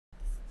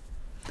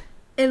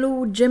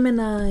Hello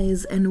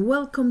Geminis, and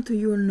welcome to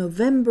your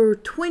November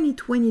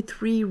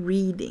 2023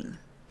 reading.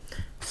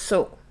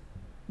 So,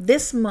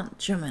 this month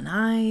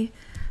Gemini,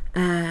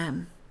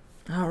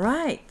 all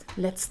right,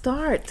 let's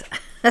start.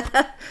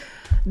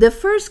 The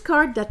first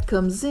card that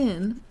comes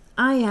in,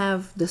 I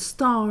have the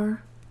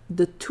Star,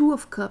 the Two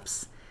of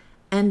Cups,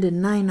 and the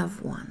Nine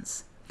of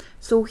Wands.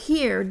 So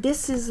here,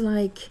 this is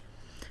like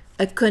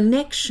a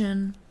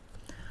connection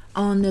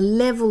on the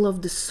level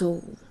of the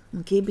soul,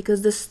 okay?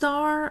 Because the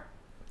Star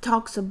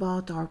talks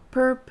about our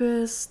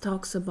purpose,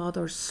 talks about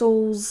our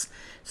souls,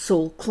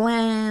 soul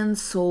clan,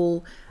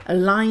 soul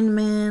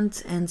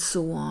alignment, and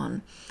so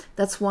on.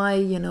 That's why,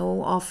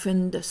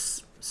 often the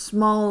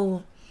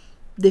small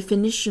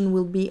definition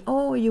will be,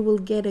 oh, you will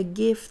get a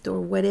gift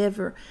or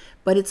whatever.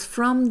 But it's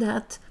from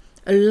that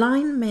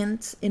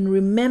alignment in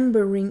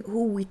remembering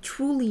who we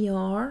truly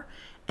are,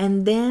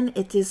 and then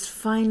it is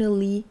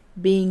finally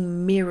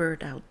being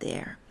mirrored out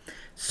there.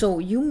 So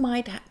you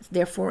might have,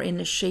 therefore, in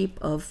the shape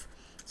of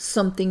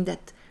something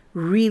that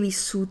really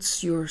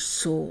suits your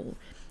soul.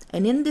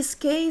 And in this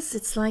case,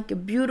 it's like a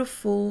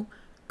beautiful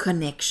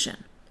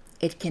connection.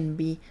 It can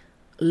be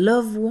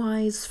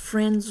love-wise,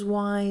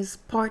 friends-wise,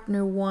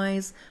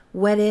 partner-wise,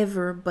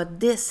 whatever, but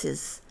this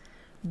is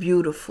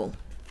beautiful.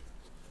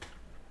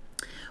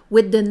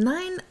 With the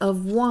Nine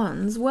of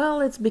Wands, well,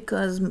 it's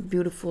because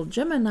beautiful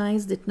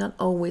Geminis did not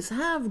always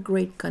have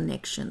great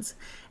connections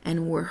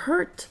and were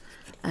hurt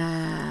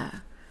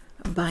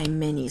by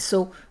many.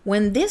 So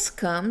when this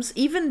comes,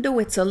 even though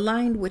it's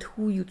aligned with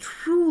who you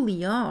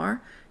truly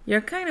are,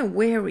 you're kind of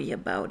wary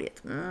about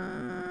it.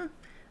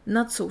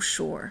 Not so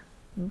sure.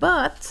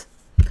 But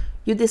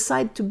you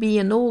decide to be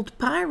an old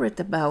pirate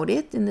about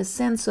it, in the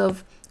sense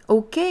of,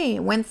 okay, I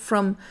went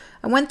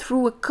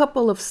through a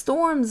couple of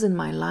storms in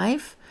my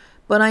life,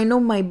 but I know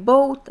my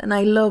boat and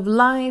I love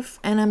life,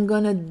 and I'm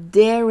gonna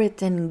dare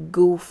it and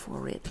go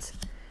for it.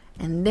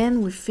 And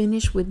then we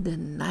finish with the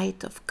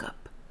Knight of Cups.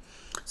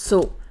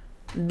 So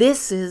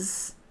this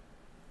is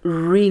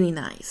really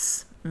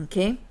nice,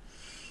 okay?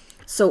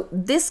 So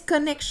this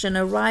connection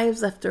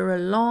arrives after a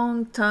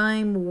long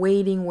time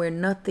waiting where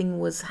nothing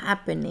was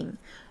happening.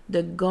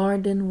 The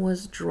garden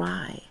was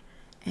dry.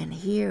 And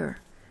here,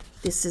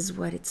 this is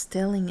what it's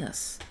telling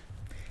us.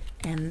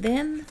 And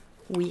then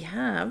we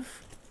have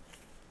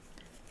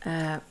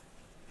the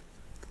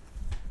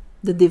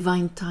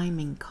Divine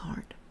Timing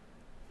card.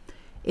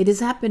 It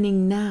is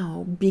happening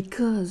now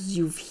because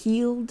you've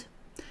healed.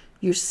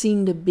 You're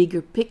seeing the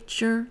bigger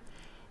picture.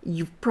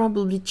 You've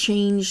probably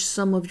changed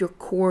some of your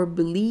core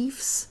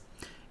beliefs.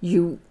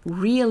 You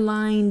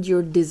realigned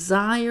your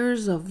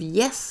desires of,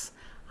 yes,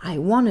 I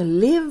want to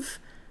live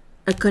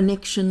a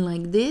connection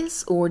like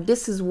this, or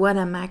this is what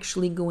I'm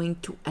actually going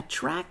to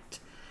attract.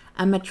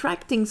 I'm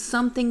attracting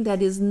something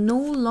that is no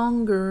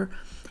longer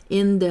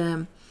in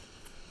the,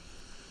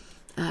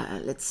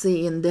 let's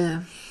say, in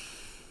the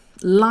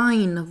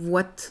line of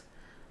what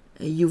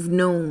you've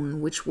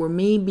known, which were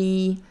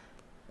maybe,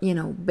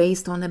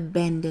 based on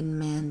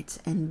abandonment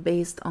and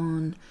based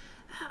on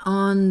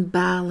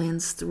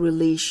unbalanced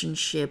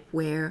relationship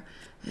where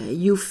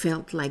you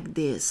felt like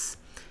this.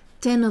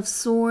 Ten of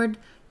Swords,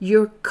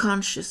 you're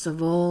conscious of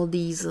all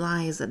these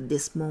lies at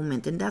this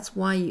moment, and that's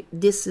why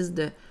this is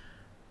the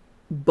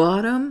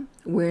bottom.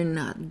 We're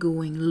not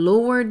going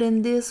lower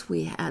than this.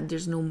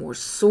 There's no more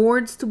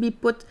swords to be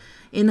put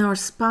in our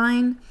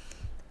spine.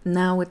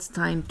 Now it's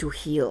time to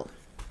heal,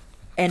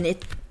 and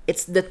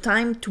it's the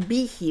time to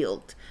be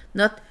healed,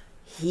 not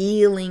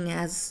healing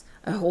as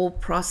a whole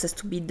process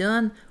to be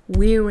done.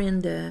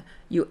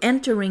 You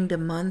entering the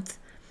month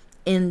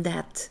in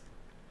that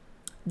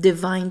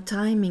divine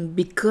timing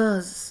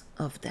because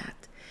of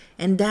that.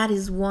 And that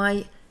is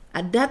why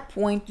at that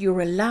point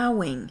you're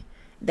allowing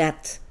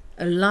that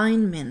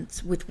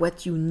alignment with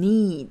what you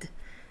need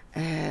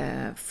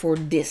for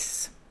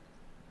this.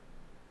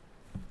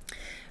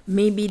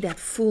 Maybe that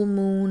full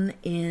moon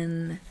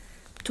in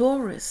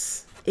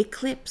Taurus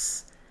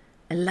eclipse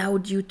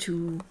allowed you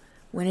to,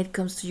 when it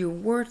comes to your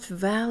worth,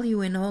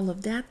 value, and all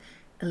of that,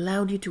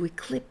 allowed you to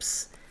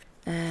eclipse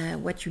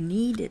what you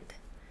needed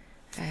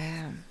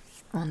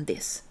on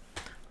this.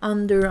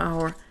 Under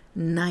our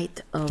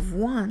Knight of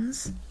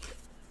Wands,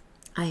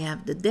 I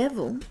have the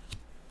Devil,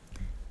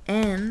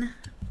 and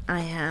I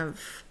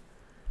have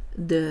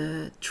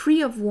the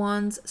Three of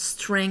Wands,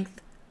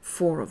 Strength,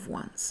 Four of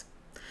Wands.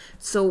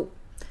 So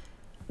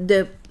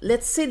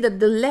let's say that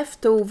the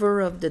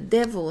leftover of the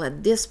Devil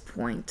at this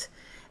point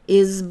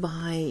is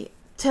by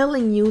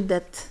telling you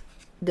that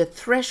the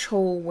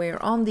threshold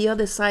where on the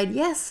other side,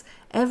 yes,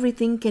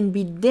 everything can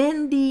be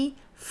dandy,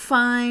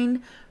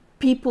 fine,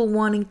 people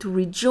wanting to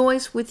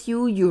rejoice with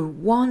you, you're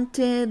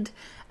wanted,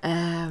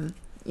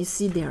 you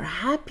see, they're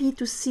happy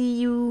to see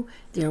you,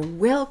 they're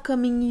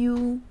welcoming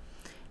you.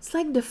 It's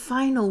like the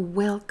final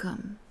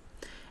welcome.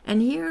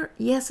 And here,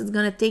 yes, it's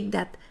going to take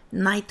that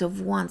Knight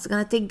of Wands, it's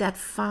going to take that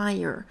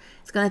fire,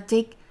 it's going to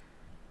take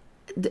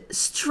the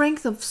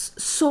strength of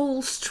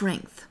soul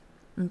strength,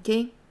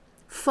 okay?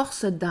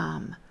 Force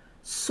d'âme,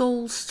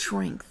 soul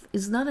strength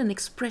is not an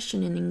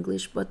expression in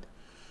English, but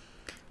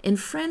In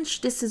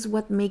French, this is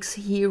what makes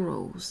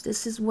heroes.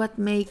 This is what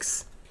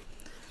makes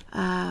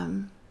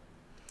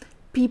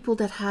people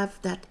that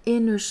have that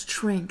inner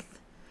strength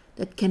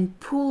that can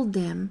pull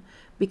them,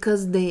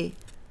 because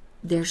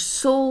their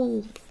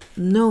soul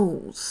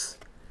knows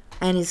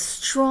and is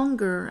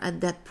stronger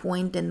at that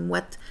point than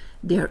what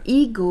their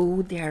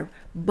ego, their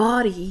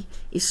body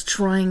is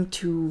trying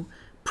to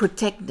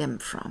protect them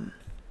from.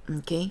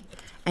 Okay?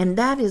 And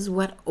that is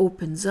what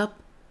opens up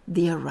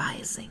the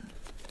arising.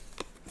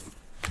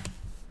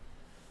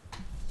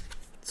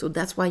 So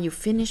that's why you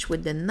finish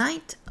with the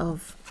Knight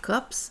of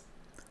Cups.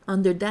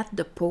 Under that,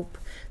 the Pope.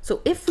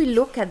 So if we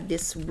look at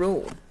this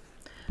row,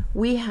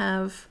 we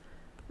have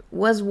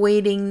was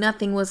waiting,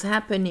 nothing was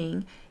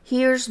happening.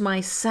 Here's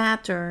my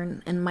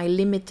Saturn and my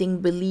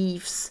limiting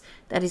beliefs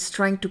that is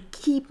trying to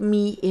keep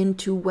me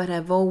into what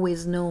I've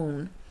always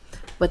known.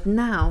 But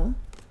now,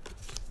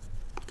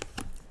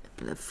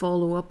 the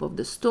follow-up of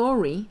the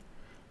story,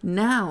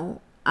 now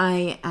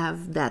I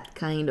have that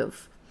kind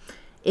of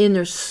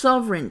inner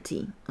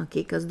sovereignty,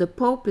 okay, because the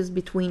Pope is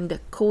between the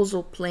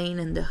causal plane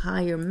and the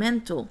higher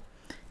mental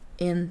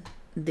in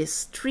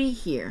this tree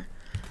here,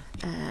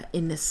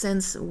 in the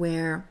sense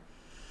where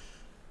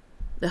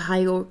the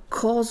higher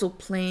causal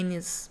plane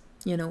is,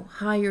 you know,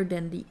 higher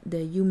than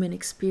the human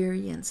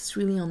experience. It's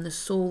really on the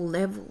soul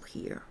level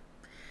here.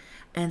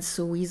 And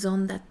so he's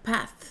on that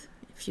path,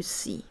 if you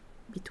see,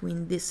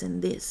 between this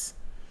and this.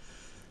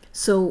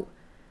 So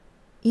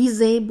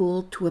he's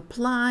able to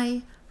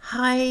apply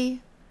high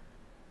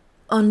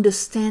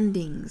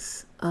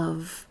understandings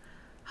of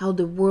how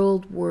the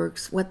world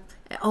works, what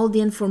all the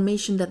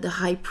information that the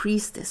high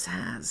priestess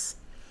has.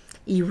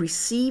 He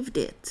received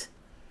it,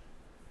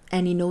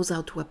 and he knows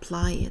how to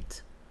apply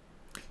it.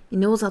 He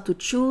knows how to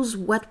choose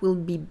what will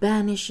be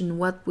banished and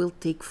what will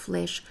take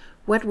flesh,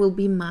 what will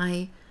be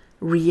my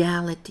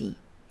reality.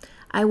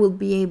 I will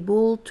be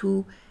able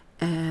to,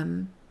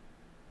 I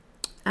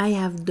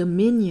have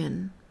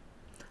dominion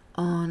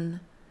on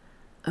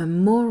a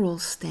moral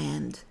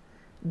stand,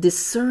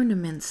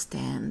 discernment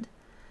stand,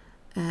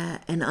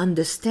 and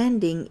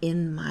understanding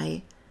in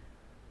my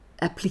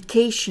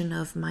application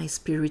of my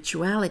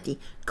spirituality,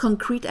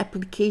 concrete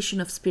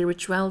application of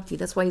spirituality.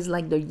 That's why he's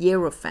like the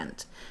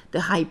Hierophant,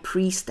 the high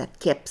priest that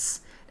keeps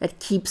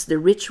the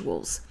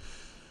rituals.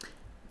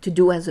 To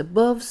do as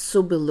above,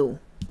 so below.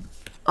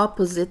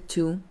 Opposite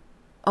to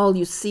all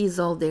you see is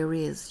all there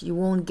is. You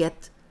won't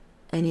get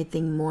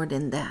anything more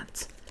than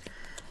that.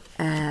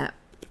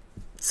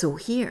 So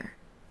here,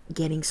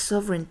 getting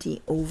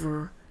sovereignty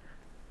over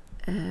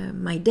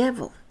my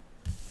devil.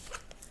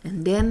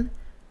 And then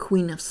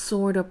Queen of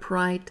Swords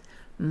upright,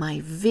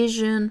 my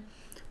vision,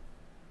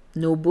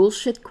 no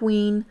bullshit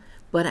queen,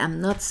 but I'm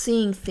not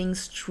seeing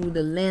things through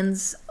the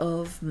lens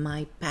of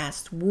my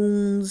past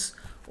wounds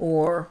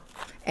or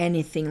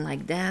anything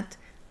like that.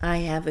 I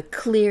have a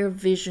clear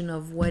vision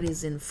of what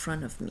is in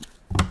front of me.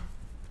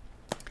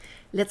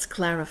 Let's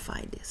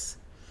clarify this.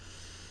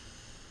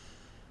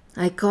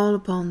 I call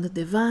upon the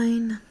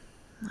divine,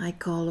 I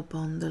call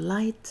upon the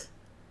light,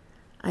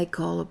 I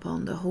call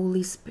upon the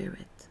Holy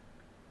Spirit.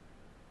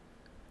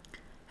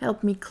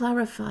 Help me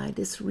clarify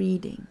this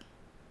reading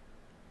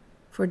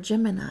for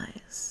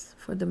Geminis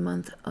for the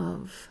month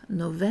of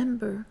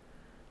November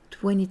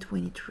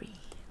 2023.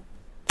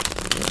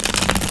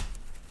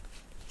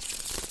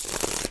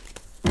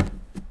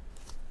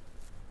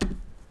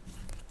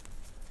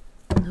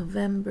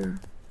 November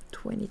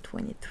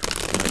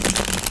 2023.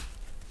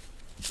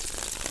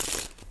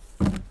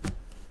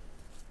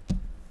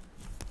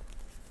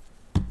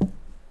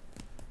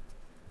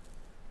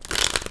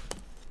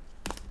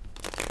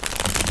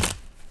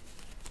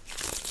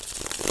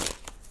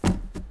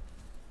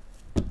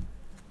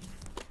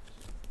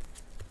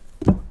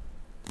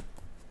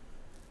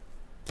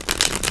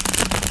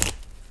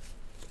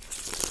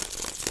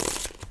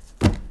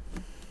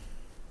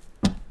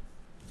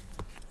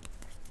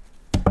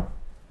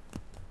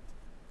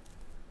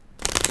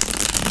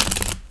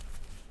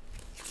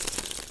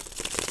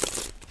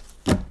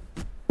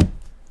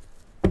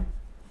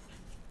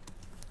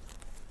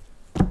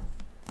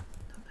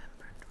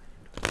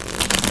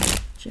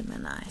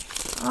 Gemini.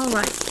 All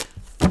right.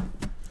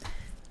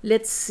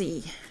 Let's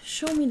see.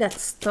 Show me that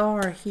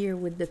star here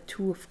with the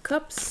Two of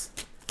Cups.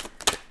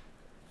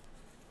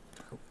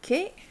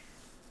 Okay.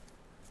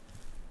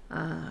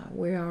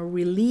 We are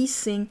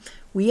releasing.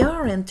 We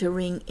are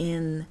entering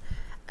in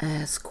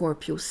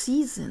Scorpio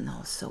season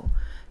also.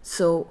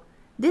 So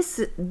this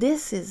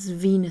is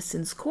Venus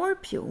in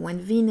Scorpio.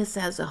 When Venus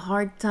has a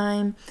hard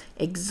time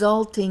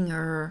exalting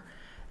her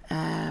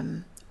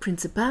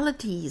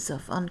principalities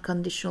of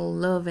unconditional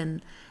love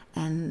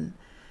and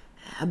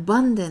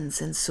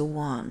abundance and so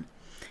on.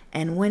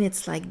 And when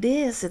it's like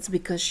this, it's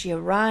because she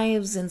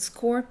arrives in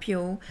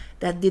Scorpio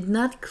that did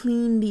not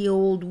clean the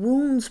old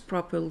wounds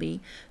properly.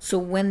 So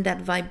when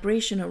that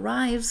vibration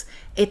arrives,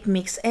 it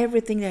makes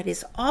everything that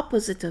is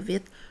opposite of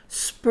it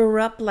spur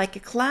up like a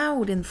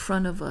cloud in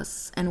front of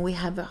us. And we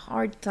have a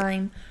hard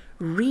time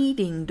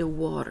reading the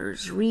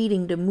waters,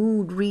 reading the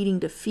mood, reading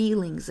the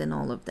feelings and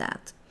all of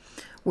that.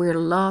 we're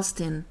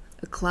lost in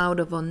a cloud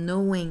of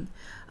unknowing,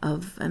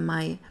 of am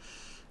I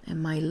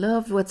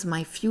loved? What's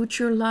my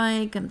future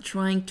like? I'm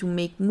trying to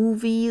make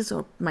movies,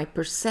 or my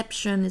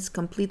perception is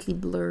completely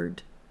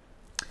blurred.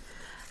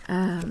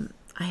 I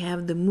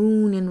have the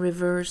moon in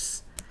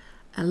reverse.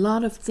 A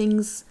lot of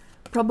things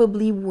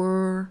probably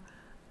were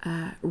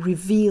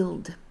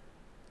revealed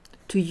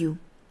to you.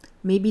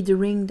 Maybe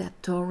during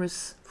that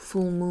Taurus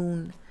full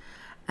moon,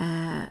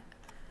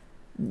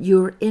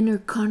 your inner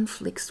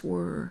conflicts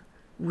were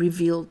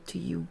revealed to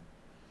you.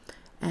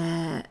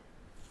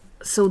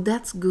 So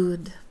that's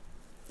good.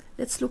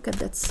 Let's look at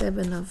that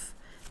Seven of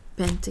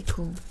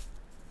Pentacles.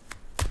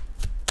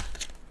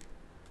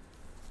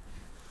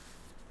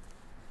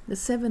 The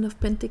Seven of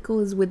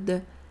Pentacles is with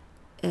the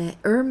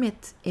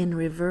Hermit in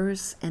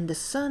reverse and the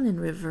Sun in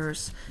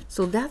reverse.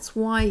 So that's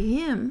why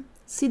him,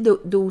 see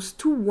those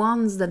two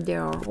wands that they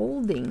are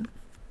holding,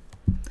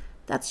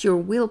 that's your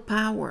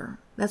willpower,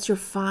 that's your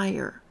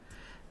fire.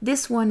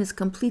 This one is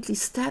completely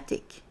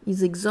static.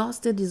 He's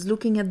exhausted, he's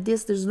looking at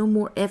this, there's no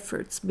more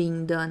efforts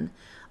being done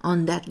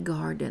on that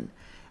garden.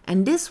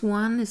 And this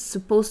one is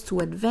supposed to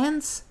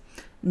advance,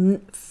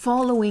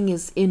 following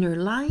his inner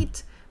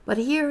light, but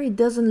here he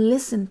doesn't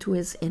listen to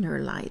his inner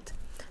light.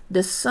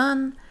 The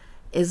Sun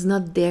is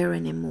not there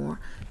anymore.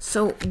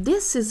 So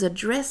this is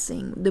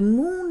addressing, the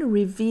moon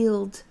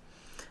revealed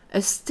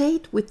a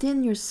state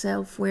within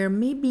yourself where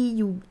maybe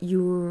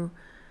you're,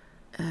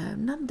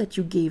 not that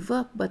you gave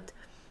up, but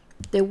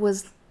there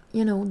was,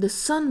 the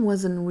sun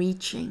wasn't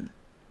reaching.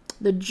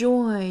 The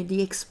joy,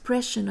 the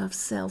expression of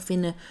self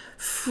in a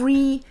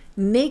free,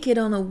 naked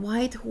on a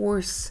white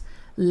horse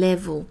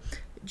level,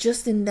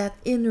 just in that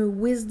inner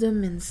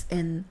wisdom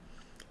and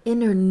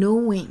inner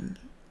knowing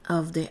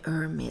of the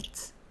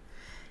Hermit.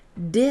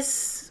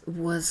 This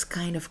was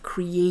kind of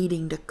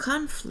creating the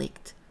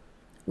conflict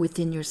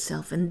within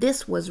yourself, and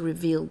this was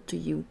revealed to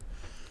you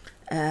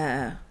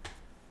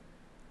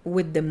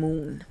with the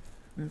moon.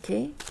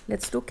 Okay,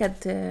 let's look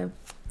at the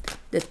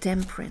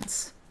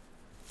Temperance.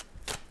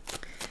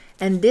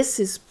 And this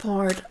is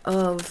part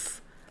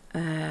of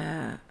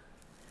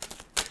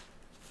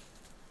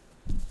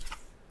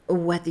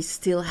what is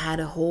still had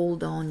a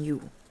hold on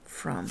you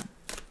from.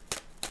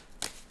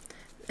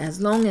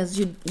 As long as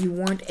you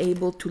weren't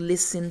able to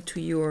listen to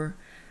your,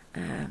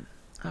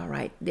 all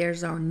right,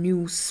 there's our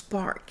new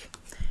spark.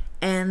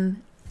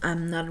 And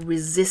I'm not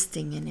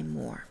resisting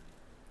anymore.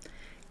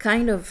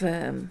 Kind of,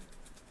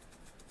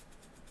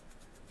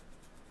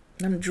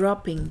 I'm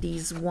dropping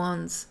these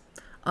wands,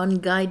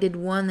 unguided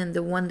one and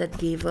the one that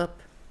gave up.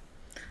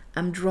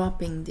 I'm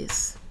dropping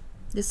this.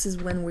 This is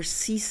when we're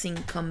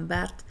ceasing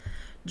combat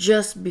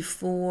just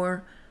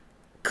before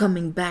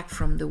coming back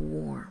from the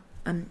war.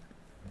 I'm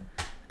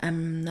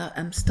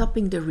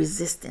stopping the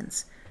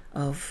resistance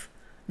of,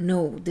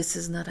 no, this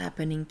is not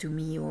happening to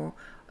me, or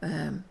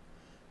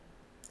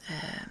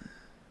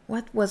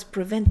what was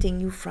preventing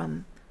you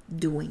from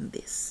doing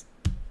this?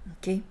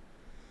 Okay,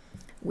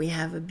 we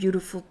have a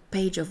beautiful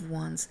Page of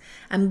Wands.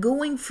 I'm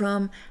going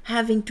from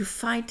having to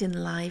fight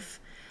in life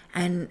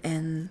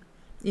and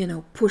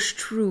push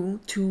through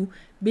to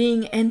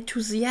being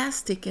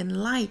enthusiastic and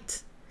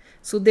light.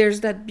 So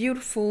there's that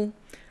beautiful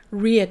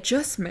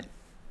readjustment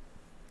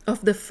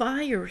of the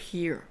fire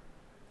here.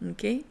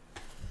 Okay,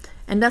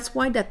 and that's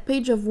why that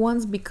Page of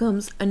Wands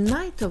becomes a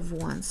Knight of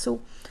Wands.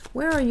 So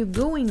where are you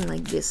going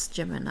like this,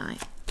 Gemini?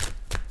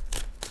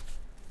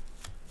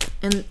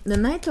 And the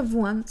Knight of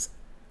Wands,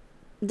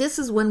 this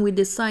is when we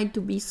decide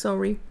to be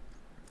sorry.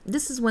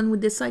 This is when we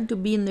decide to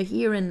be in the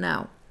here and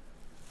now.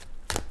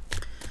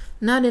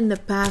 Not in the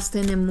past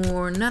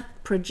anymore, not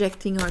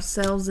projecting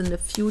ourselves in the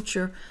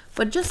future,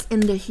 but just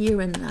in the here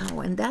and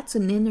now. And that's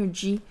an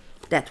energy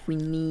that we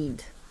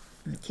need.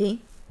 Okay?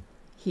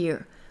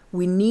 Here.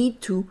 We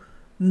need to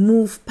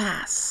move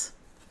past.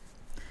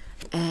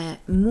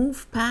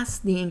 Move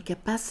past the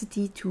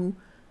incapacity to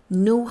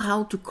know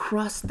how to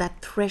cross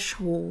that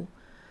threshold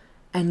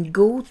and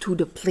go to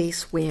the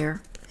place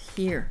where,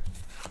 here,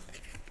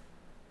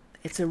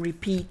 it's a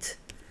repeat.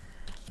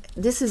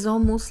 This is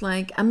almost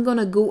like I'm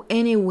gonna go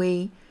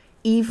anyway,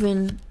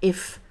 even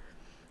if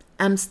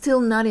I'm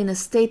still not in a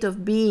state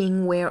of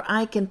being where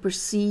I can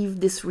perceive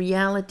this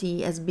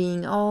reality as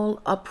being all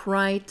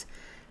upright,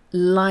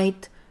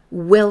 light,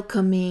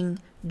 welcoming,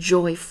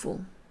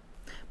 joyful.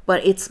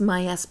 But it's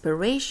my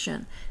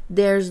aspiration.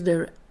 There's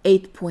the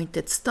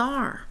 8-pointed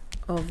star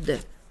of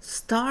the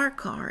Star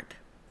card.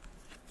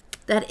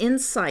 That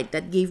insight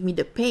that gave me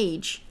the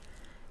page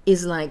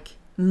is like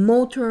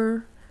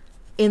motor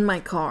in my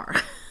car.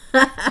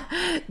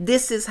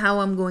 This is how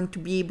I'm going to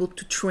be able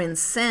to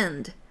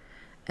transcend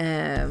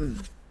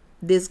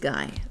this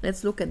guy.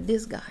 Let's look at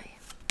this guy.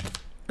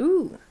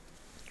 Ooh,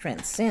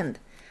 transcend.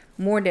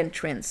 More than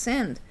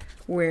transcend,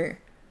 we're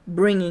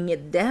bringing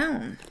it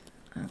down.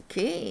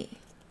 Okay,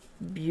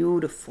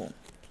 beautiful.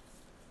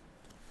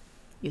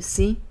 You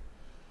see?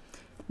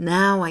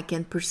 Now I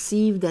can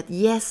perceive that,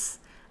 yes,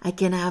 I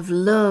can have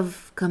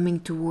love coming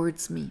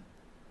towards me.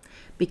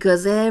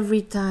 Because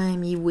every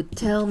time he would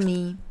tell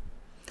me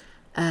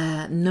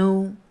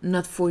No,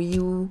 not for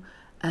you.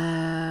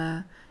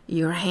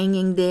 You're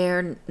hanging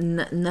there,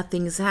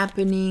 nothing's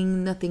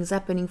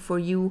happening for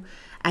you,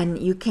 and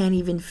you can't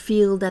even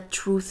feel that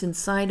truth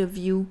inside of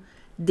you.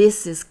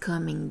 This is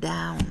coming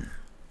down.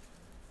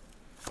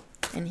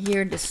 And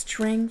here the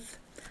strength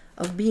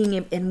of being,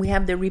 and we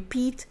have the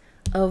repeat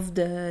of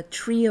the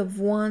Three of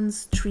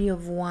Wands.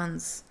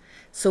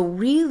 So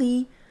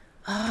really,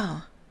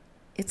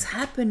 it's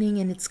happening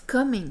and it's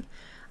coming.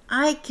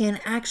 I can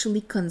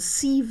actually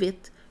conceive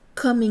it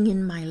coming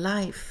in my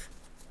life.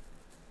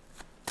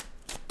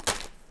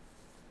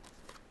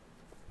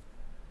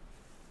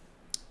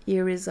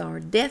 Here is our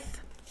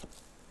Death.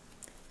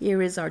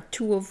 Here is our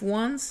Two of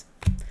Wands.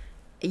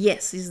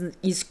 Yes,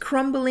 he's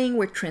crumbling,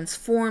 we're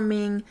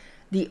transforming.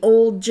 The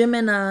old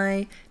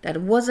Gemini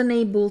that wasn't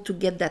able to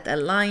get that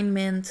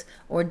alignment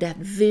or that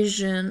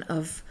vision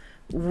of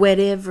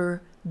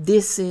whatever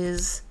this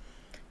is,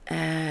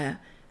 the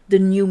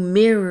new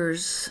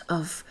mirrors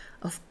of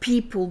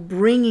people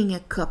bringing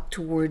a cup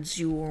towards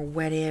you or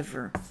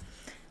whatever.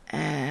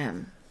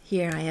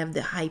 Here I have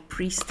the High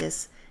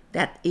Priestess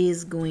that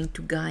is going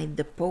to guide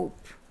the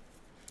Pope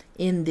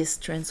in this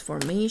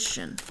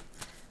transformation.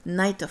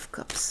 Knight of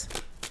Cups.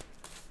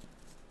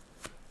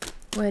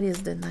 What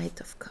is the Knight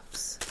of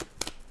Cups?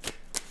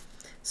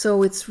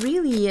 So it's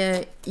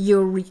really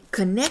you're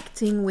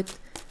reconnecting with,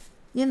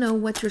 you know,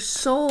 what your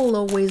soul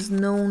always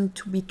known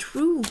to be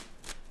true.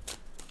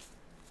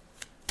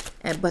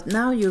 But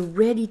now you're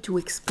ready to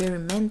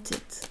experiment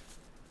it.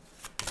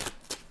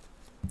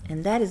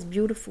 And that is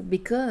beautiful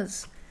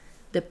because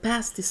the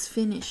past is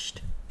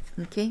finished.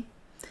 Okay?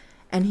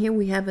 And here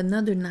we have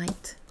another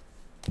Knight.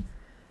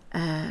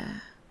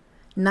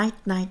 Night.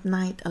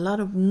 A lot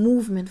of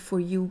movement for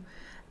you.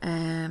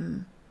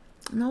 And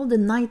all the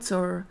Knights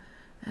are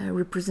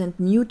represent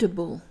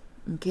mutable.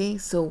 Okay?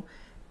 So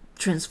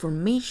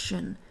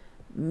transformation,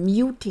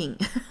 muting.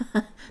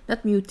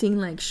 Not muting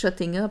like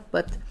shutting up,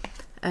 but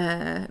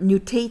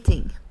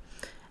mutating.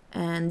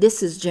 And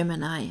this is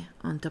Gemini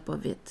on top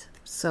of it.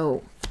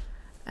 So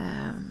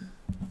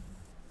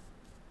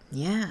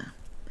yeah,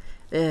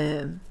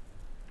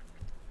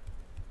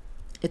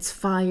 it's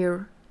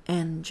fire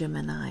and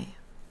Gemini.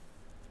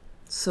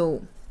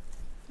 So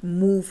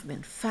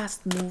movement,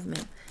 fast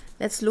movement.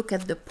 Let's look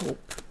at the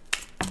Pope.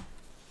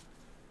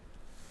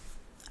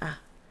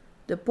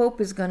 The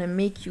Pope is going to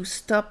make you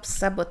stop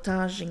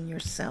sabotaging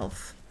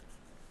yourself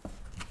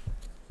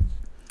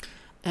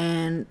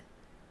and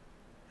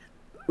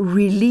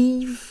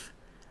relieve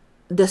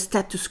the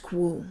status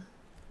quo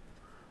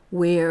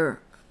where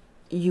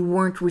you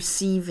weren't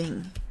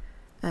receiving.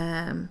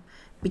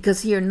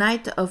 Because here,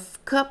 Knight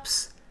of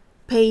Cups,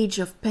 Page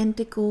of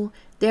Pentacle,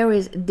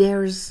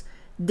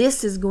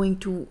 this is going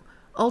to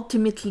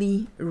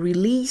ultimately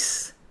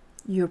release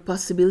your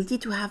possibility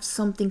to have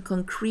something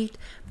concrete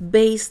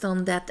based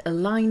on that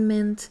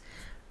alignment,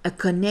 a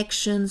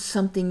connection,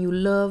 something you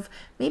love,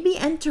 maybe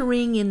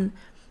entering in,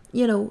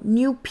 you know,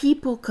 new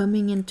people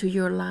coming into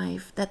your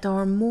life that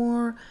are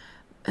more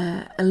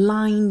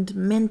aligned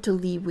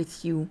mentally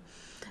with you.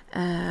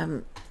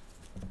 But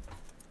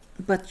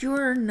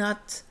you're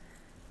not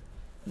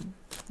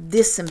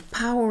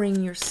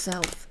disempowering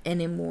yourself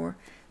anymore,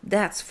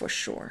 that's for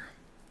sure.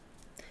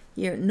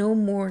 Here, no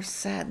more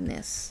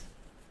sadness.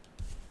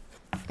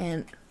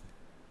 And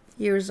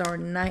here's our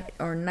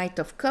Knight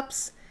of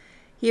Cups.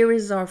 Here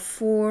is our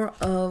Four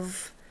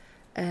of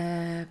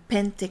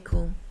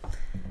Pentacle.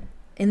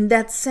 In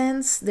that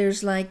sense,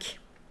 there's like,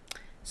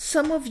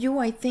 some of you,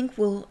 I think,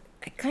 will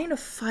kind of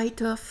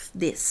fight off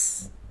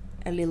this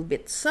a little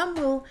bit. Some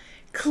will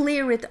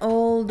clear it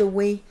all the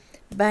way.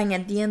 Bang,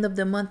 at the end of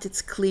the month,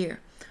 it's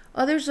clear.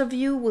 Others of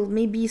you will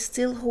maybe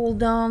still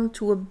hold on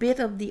to a bit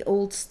of the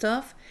old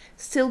stuff,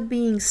 still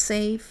being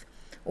safe,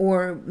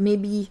 or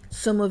maybe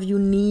some of you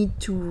need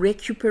to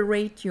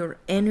recuperate your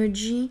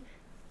energy,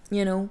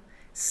 you know,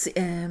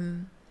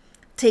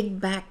 take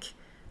back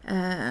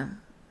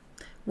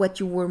what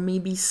you were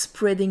maybe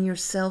spreading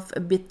yourself a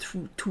bit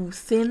too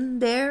thin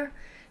there.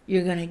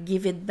 You're going to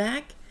give it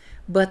back.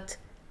 But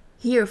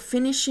here,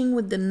 finishing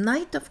with the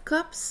Knight of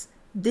Cups,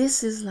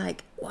 this is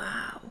like,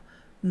 wow,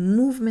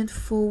 movement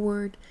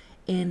forward.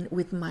 And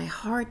with my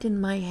heart in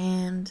my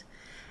hand,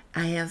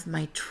 I have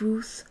my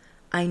truth.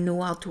 I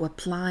know how to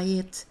apply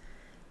it.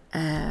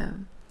 A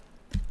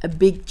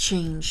big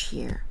change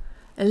here.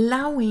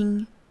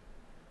 Allowing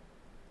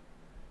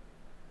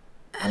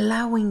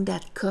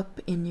that cup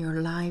in your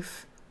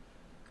life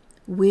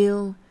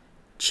will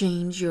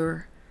change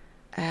your,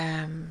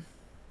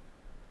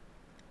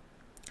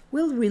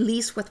 will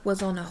release what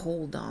was on a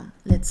hold on.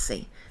 Let's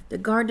say the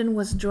garden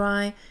was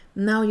dry.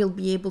 Now you'll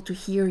be able to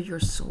hear your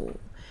soul.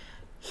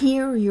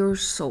 Hear your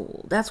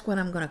soul. That's what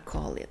I'm going to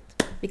call it.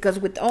 Because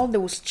with all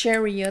those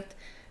chariot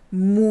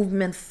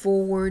movement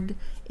forward,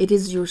 it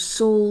is your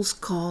soul's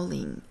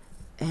calling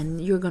and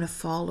you're going to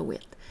follow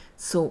it.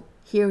 So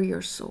hear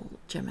your soul,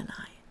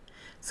 Gemini.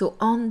 So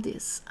on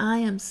this, I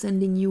am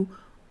sending you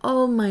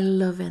all my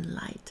love and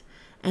light.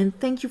 And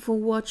thank you for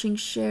watching,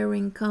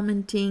 sharing,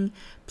 commenting.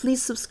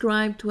 Please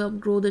subscribe to help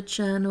grow the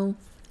channel.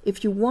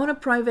 If you want a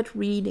private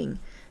reading,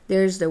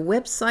 there's the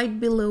website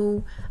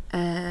below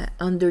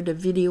under the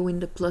video in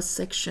the plus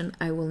section.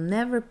 I will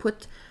never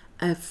put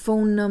a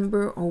phone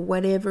number or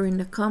whatever in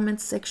the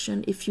comment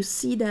section. If you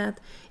see that,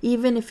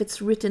 even if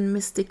it's written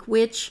Mystic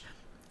Witch,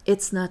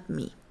 it's not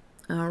me.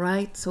 All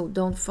right, so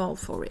don't fall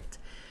for it.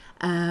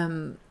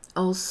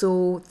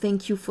 Also,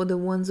 thank you for the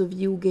ones of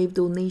you who gave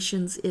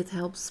donations. It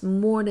helps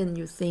more than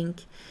you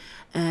think.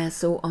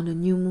 So on the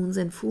new moons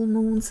and full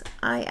moons,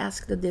 I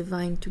ask the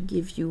divine to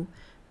give you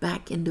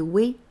back in the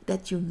way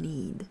that you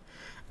need.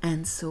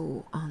 And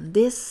so on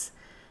this,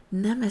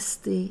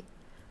 namaste,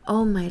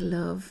 all my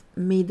love.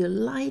 May the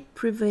light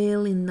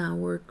prevail in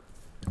our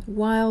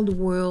wild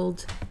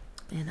world.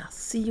 And I'll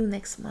see you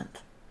next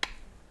month.